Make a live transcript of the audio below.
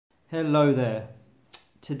Hello there.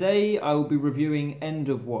 Today I will be reviewing End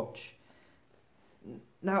of Watch.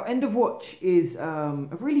 Now, End of Watch is a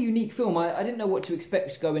really unique film. I didn't know what to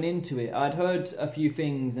expect going into it. I'd heard a few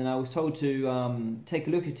things and I was told to take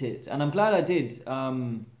a look at it, and I'm glad I did.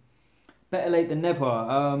 Better late than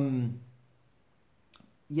never.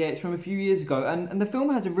 Yeah, it's from a few years ago, and the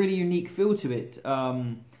film has a really unique feel to it,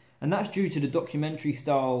 and that's due to the documentary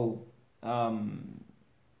style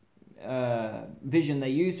vision they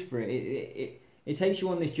used for it. It takes you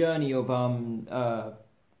on this journey of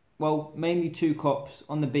well, mainly two cops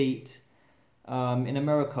on the beat in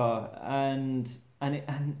America, and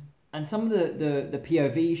some of the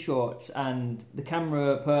POV shots and the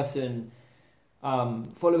camera person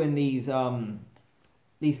following these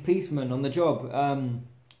policemen on the job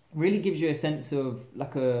really gives you a sense of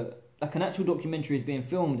like an actual documentary is being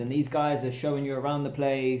filmed, and these guys are showing you around the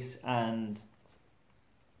place and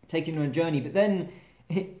taking you on a journey. But then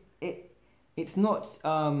it's not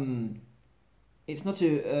a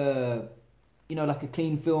like a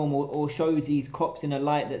clean film, or shows these cops in a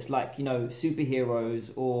light that's like,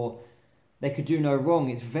 superheroes, or they could do no wrong.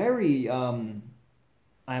 It's very I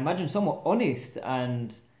imagine somewhat honest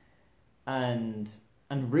and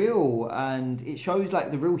real, and it shows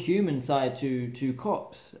like the real human side to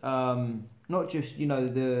cops, not just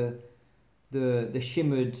the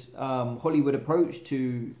shimmered Hollywood approach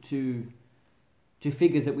to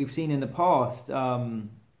figures that we've seen in the past, and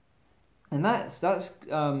that's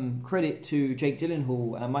credit to Jake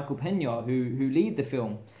Gyllenhaal and Michael Pena, who lead the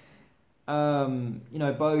film.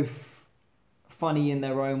 Both funny in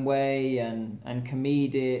their own way and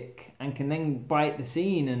comedic, and can then bite the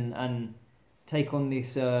scene and take on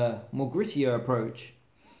this more grittier approach.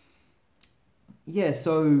 Yeah,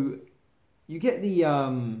 so you get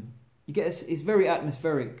it's very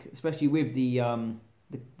atmospheric, especially with the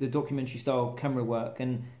documentary style camera work,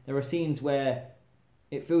 and there are scenes where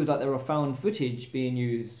it feels like there are found footage being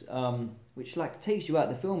used, which like takes you out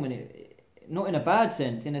of the film, and it not in a bad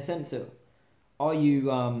sense, in a sense of are you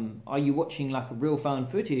watching like a real found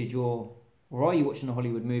footage, or are you watching a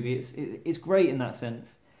Hollywood movie? It's great in that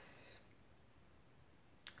sense.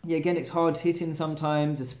 Yeah, again, it's hard hitting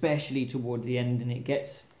sometimes, especially towards the end, and it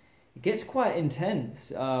gets quite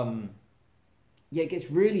intense. Yeah, it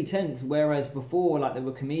gets really tense. Whereas before, like, there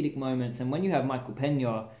were comedic moments, and when you have Michael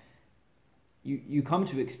Pena, you come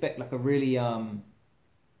to expect like a really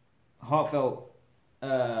heartfelt,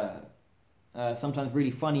 sometimes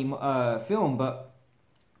really funny film. But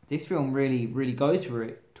this film really goes for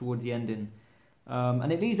it towards the ending,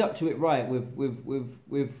 and it leads up to it right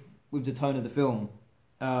with the tone of the film.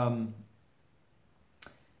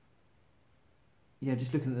 Yeah,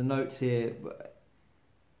 just looking at the notes here.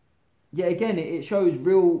 Yeah, again, it shows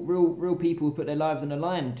real people who put their lives on the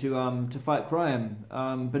line to fight crime,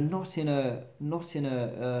 but not in a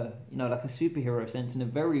like a superhero sense, in a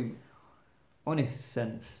very honest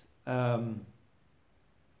sense.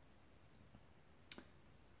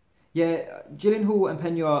 Yeah, Gyllenhaal and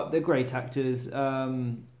Pena, they're great actors.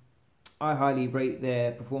 I highly rate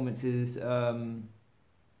their performances in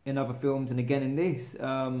other films, and again in this.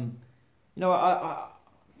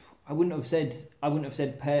 I wouldn't have said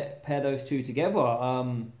pair those two together,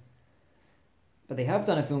 but they have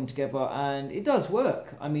done a film together, and it does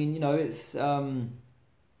work. I mean, it's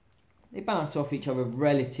they bounce off each other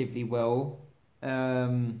relatively well.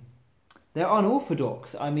 They're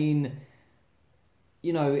unorthodox. I mean,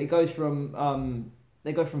 it goes from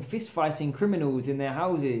they go from fist fighting criminals in their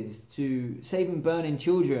houses to saving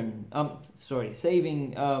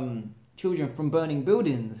children from burning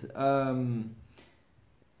buildings.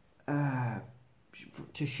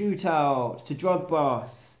 To shootouts, to drug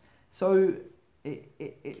busts. So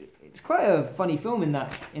it's quite a funny film in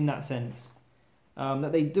that sense,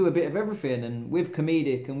 that they do a bit of everything, and with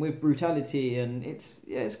comedic and with brutality, and it's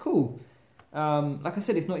cool. Like I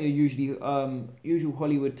said, it's not your usual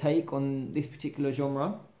Hollywood take on this particular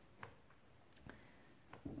genre.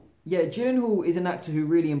 Yeah, Gyllenhaal is an actor who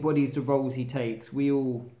really embodies the roles he takes. We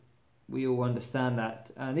all understand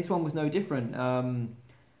that, and this one was no different.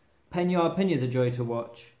 Pena's a joy to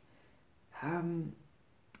watch.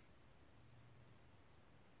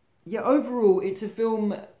 Yeah, overall, it's a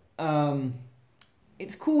film.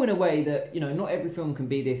 It's cool in a way that not every film can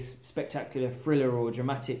be this spectacular thriller or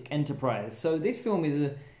dramatic enterprise. So this film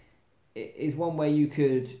is one where you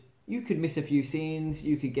could miss a few scenes,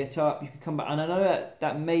 you could get up, you could come back, and I know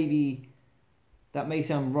that may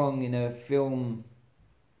sound wrong in a film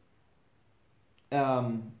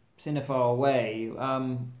cinephile way.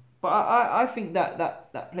 But I think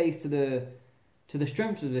that plays to the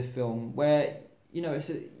strengths of this film, where you know,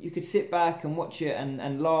 you could sit back and watch it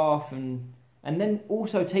and laugh and then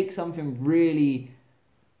also take something really,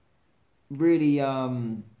 really,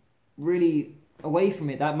 really away from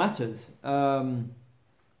it that matters.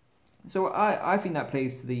 So I think that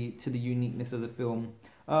plays to the uniqueness of the film.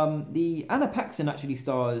 The Anna Paxton actually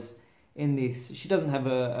stars in this. She doesn't have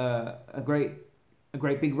a great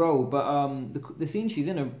big role, but the scenes she's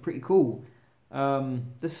in are pretty cool.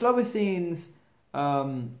 The slower scenes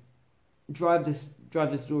drive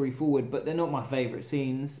the story forward, but they're not my favourite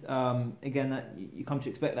scenes. Again, that you come to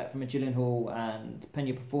expect that from a Gyllenhaal and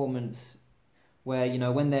Pena performance, where you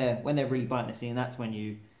know when they're really biting the scene, that's when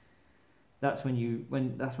you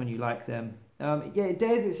like them. Yeah, it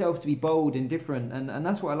dares itself to be bold and different, and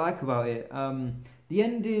that's what I like about it. The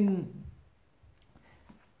ending.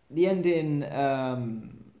 So the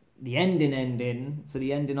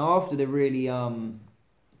ending after the really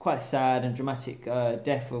quite sad and dramatic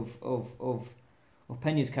death of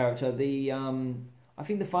Pena's character. I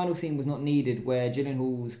think the final scene was not needed, where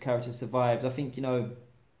Gyllenhaal's character survived. I think, you know,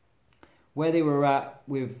 where they were at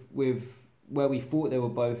with where we thought they were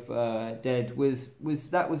both dead was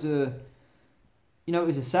a, you know, it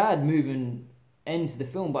was a sad moving end to the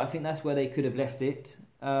film, but I think that's where they could have left it.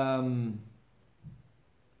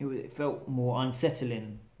 It felt more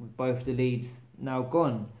unsettling with both the leads now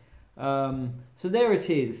gone. So there it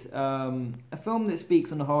is, a film that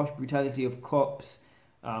speaks on the harsh brutality of cops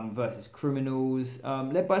versus criminals,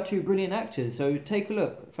 led by two brilliant actors. So take a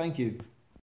look. Thank you.